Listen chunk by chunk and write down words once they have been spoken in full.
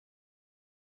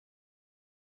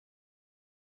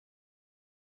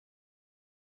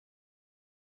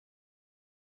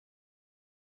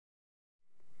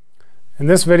In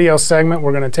this video segment,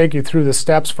 we're going to take you through the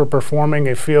steps for performing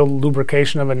a field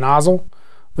lubrication of a nozzle.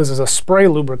 This is a spray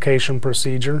lubrication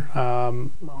procedure.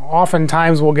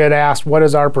 Oftentimes we'll get asked, what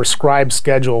is our prescribed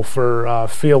schedule for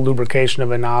field lubrication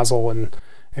of a nozzle?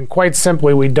 And quite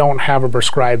simply, we don't have a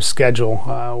prescribed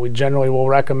schedule. We generally will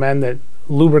recommend that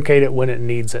lubricate it when it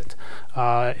needs it.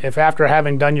 If after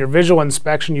having done your visual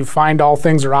inspection you find all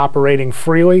things are operating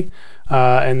freely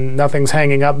and nothing's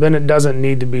hanging up, then it doesn't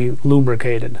need to be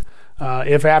lubricated.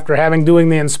 If after doing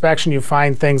the inspection you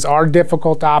find things are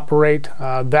difficult to operate,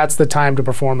 that's the time to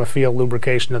perform a field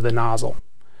lubrication of the nozzle.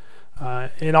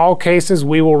 In all cases,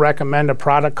 we will recommend a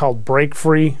product called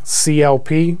Break-Free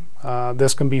CLP.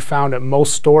 This can be found at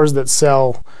most stores that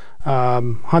sell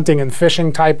hunting and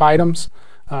fishing type items.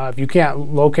 If you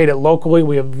can't locate it locally,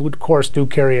 we of course do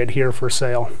carry it here for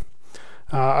sale.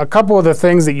 A couple of the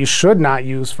things that you should not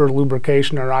use for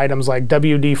lubrication are items like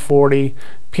WD-40,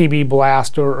 PB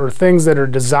Blast, or things that are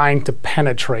designed to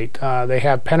penetrate. They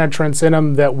have penetrants in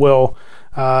them that will,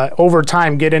 over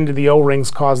time, get into the O-rings,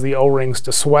 cause the O-rings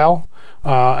to swell,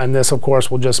 and this, of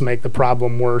course, will just make the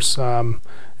problem worse. A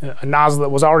nozzle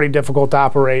that was already difficult to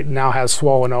operate now has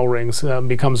swollen O-rings,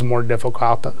 becomes more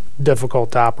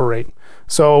difficult to operate.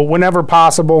 So whenever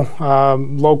possible,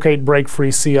 locate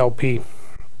Break-Free CLP.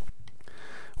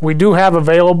 We do have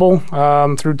available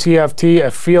through TFT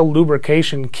a field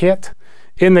lubrication kit.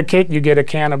 In the kit you get a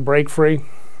can of Break-Free,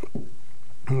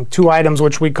 two items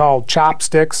which we call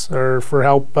chopsticks, or for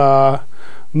help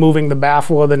moving the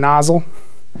baffle of the nozzle.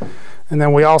 And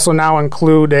then we also now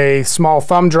include a small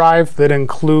thumb drive that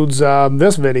includes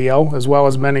this video as well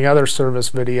as many other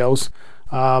service videos.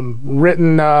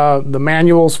 The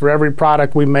manuals for every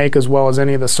product we make, as well as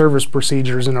any of the service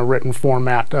procedures in a written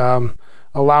format,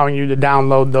 allowing you to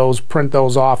download those, print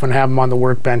those off, and have them on the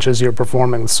workbench as you're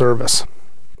performing the service.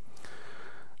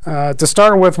 To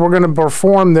start with, we're going to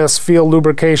perform this field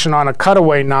lubrication on a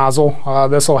cutaway nozzle.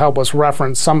 This will help us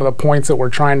reference some of the points that we're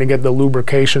trying to get the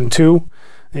lubrication to.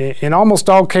 In almost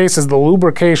all cases, the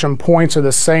lubrication points are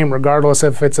the same regardless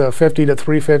if it's a 50 to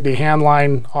 350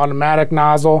 handline automatic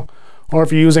nozzle, or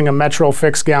if you're using a Metro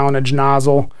fixed gallonage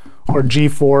nozzle, or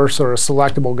G-force, or a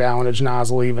selectable gallonage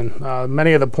nozzle even.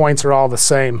 Many of the points are all the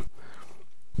same.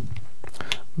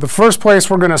 The first place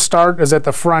we're going to start is at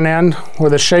the front end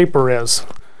where the shaper is.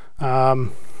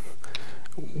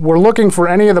 We're looking for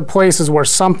any of the places where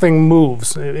something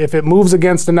moves. If it moves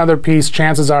against another piece,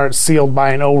 chances are it's sealed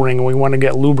by an O-ring, and we want to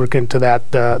get lubricant to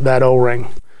that O-ring.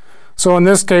 So in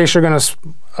this case, you're going to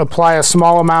apply a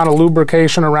small amount of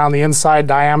lubrication around the inside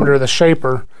diameter of the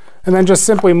shaper, and then just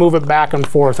simply move it back and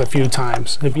forth a few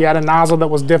times. If you had a nozzle that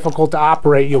was difficult to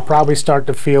operate, you'll probably start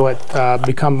to feel it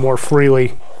become more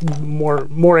freely,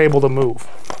 more able to move.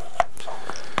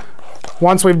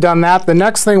 Once we've done that, the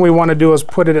next thing we want to do is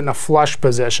put it in a flush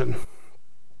position.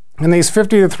 And these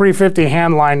 50 to 350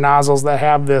 handline nozzles that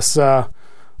have this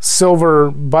silver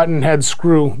button head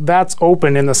screw, that's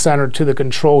open in the center to the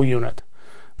control unit.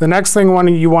 The next thing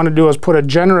you want to do is put a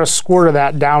generous squirt of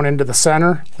that down into the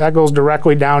center. That goes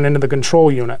directly down into the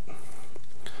control unit.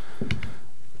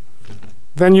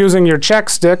 Then using your check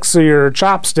sticks or your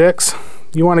chopsticks,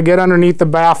 you want to get underneath the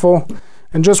baffle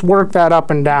and just work that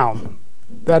up and down.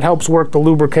 That helps work the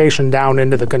lubrication down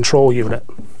into the control unit.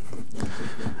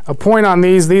 A point on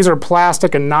these are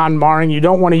plastic and non-marring. You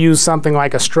don't want to use something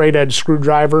like a straight edge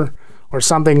screwdriver or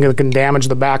something that can damage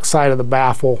the backside of the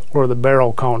baffle or the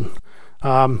barrel cone.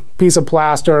 Piece of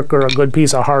plastic or a good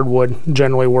piece of hardwood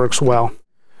generally works well.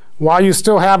 While you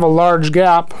still have a large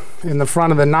gap in the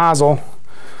front of the nozzle,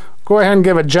 go ahead and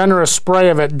give a generous spray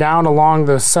of it down along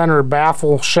the center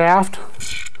baffle shaft,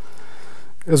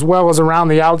 as well as around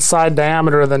the outside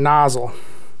diameter of the nozzle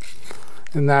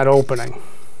in that opening.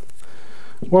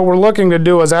 What we're looking to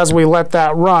do is, as we let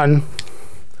that run,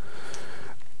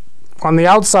 on the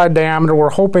outside diameter, we're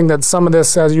hoping that some of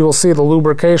this, as you will see, the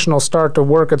lubrication will start to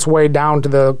work its way down to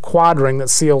the quad ring that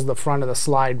seals the front of the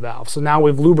slide valve. So now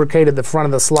we've lubricated the front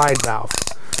of the slide valve.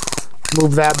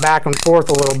 Move that back and forth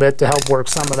a little bit to help work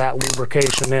some of that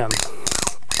lubrication in.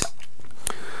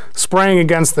 Spraying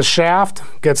against the shaft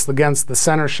gets against the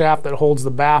center shaft that holds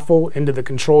the baffle into the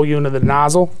control unit of the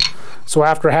nozzle. So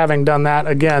after having done that,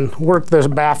 again, work this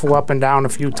baffle up and down a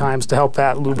few times to help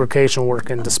that lubrication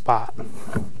work into spot.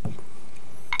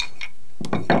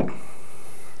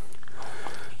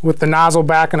 With the nozzle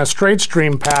back in a straight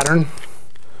stream pattern,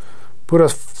 put a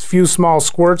few small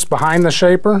squirts behind the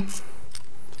shaper.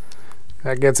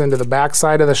 That gets into the back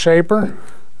side of the shaper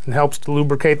and helps to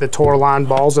lubricate the Torlon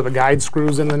balls or the guide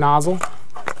screws in the nozzle.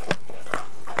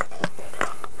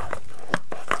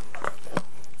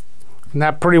 And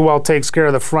that pretty well takes care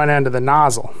of the front end of the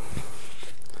nozzle.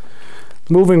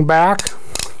 Moving back,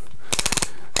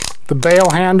 the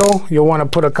bail handle, you'll want to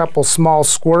put a couple small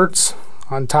squirts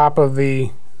on top of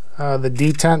the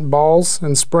detent balls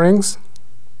and springs,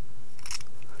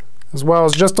 as well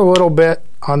as just a little bit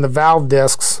on the valve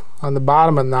discs on the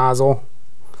bottom of the nozzle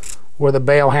where the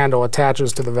bail handle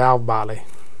attaches to the valve body.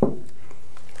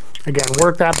 Again,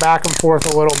 work that back and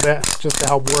forth a little bit just to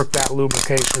help work that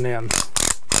lubrication in.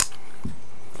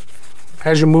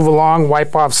 As you move along,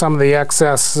 wipe off some of the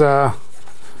excess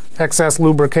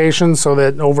lubrication so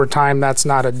that over time that's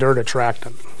not a dirt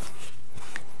attractant.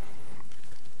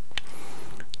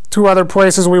 Two other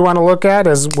places we want to look at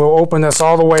is we'll open this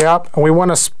all the way up and we want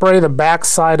to spray the back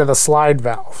side of the slide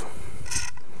valve.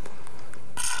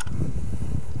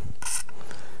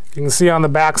 You can see on the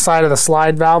back side of the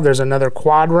slide valve there's another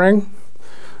quad ring.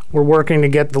 We're working to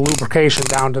get the lubrication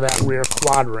down to that rear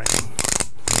quad ring.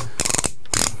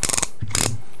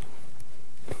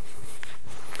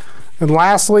 And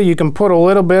lastly, you can put a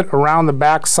little bit around the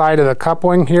back side of the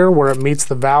coupling here where it meets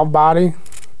the valve body.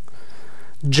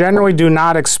 Generally do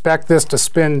not expect this to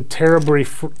spin terribly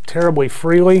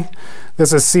freely.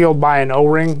 This is sealed by an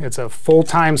O-ring. It's a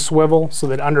full-time swivel so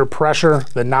that under pressure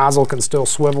the nozzle can still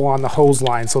swivel on the hose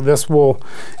line. So this will,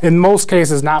 in most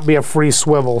cases, not be a free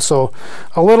swivel. So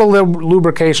a little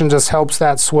lubrication just helps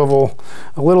that swivel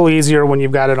a little easier when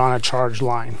you've got it on a charged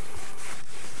line.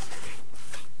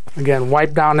 Again,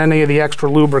 wipe down any of the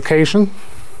extra lubrication.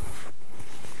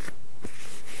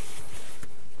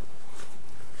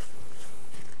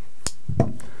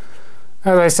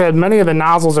 As I said, many of the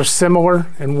nozzles are similar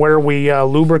in where we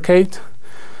lubricate.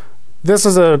 This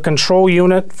is a control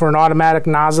unit for an automatic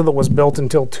nozzle that was built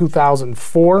until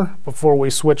 2004 before we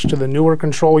switched to the newer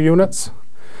control units.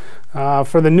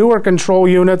 For the newer control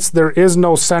units, there is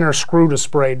no center screw to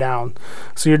spray down.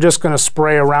 So you're just going to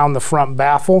spray around the front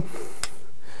baffle.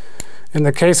 In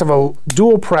the case of a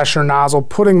dual pressure nozzle,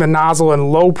 putting the nozzle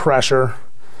in low pressure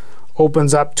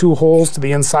opens up two holes to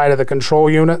the inside of the control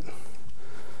unit.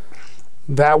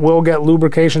 That will get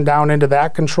lubrication down into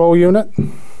that control unit.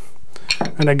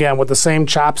 And again, with the same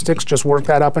chopsticks, just work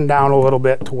that up and down a little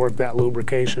bit to work that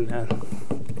lubrication in.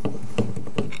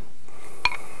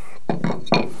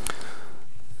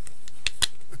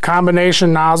 The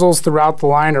combination nozzles throughout the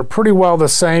line are pretty well the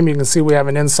same. You can see we have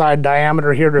an inside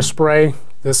diameter here to spray.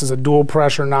 This is a dual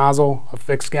pressure nozzle, a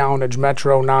fixed gallonage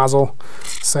Metro nozzle.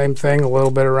 Same thing, a little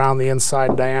bit around the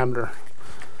inside diameter.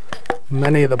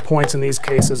 Many of the points in these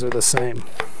cases are the same.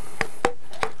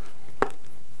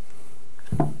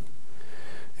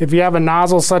 If you have a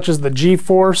nozzle such as the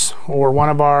G-Force or one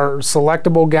of our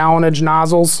selectable gallonage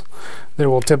nozzles, there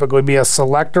will typically be a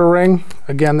selector ring,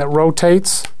 again, that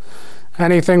rotates.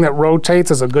 Anything that rotates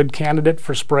is a good candidate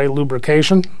for spray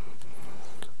lubrication.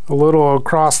 A little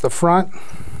across the front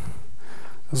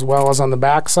as well as on the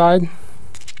back side.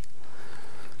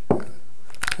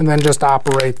 And then just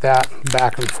operate that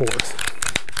back and forth.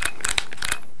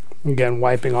 Again,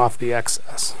 wiping off the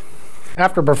excess.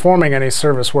 After performing any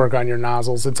service work on your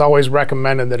nozzles, it's always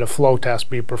recommended that a flow test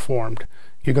be performed.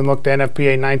 You can look to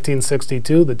NFPA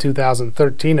 1962, the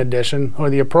 2013 edition, or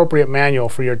the appropriate manual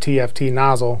for your TFT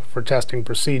nozzle for testing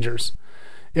procedures.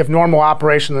 If normal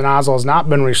operation of the nozzle has not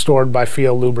been restored by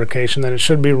field lubrication, then it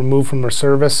should be removed from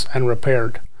service and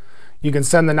repaired. You can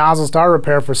send the nozzles to our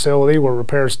repair facility where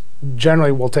repairs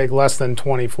generally will take less than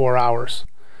 24 hours.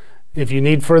 If you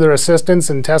need further assistance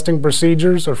in testing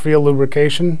procedures or field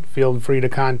lubrication, feel free to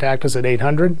contact us at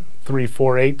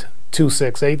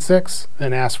 800-348-2686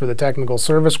 and ask for the technical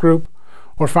service group,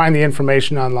 or find the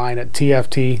information online at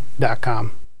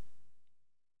tft.com.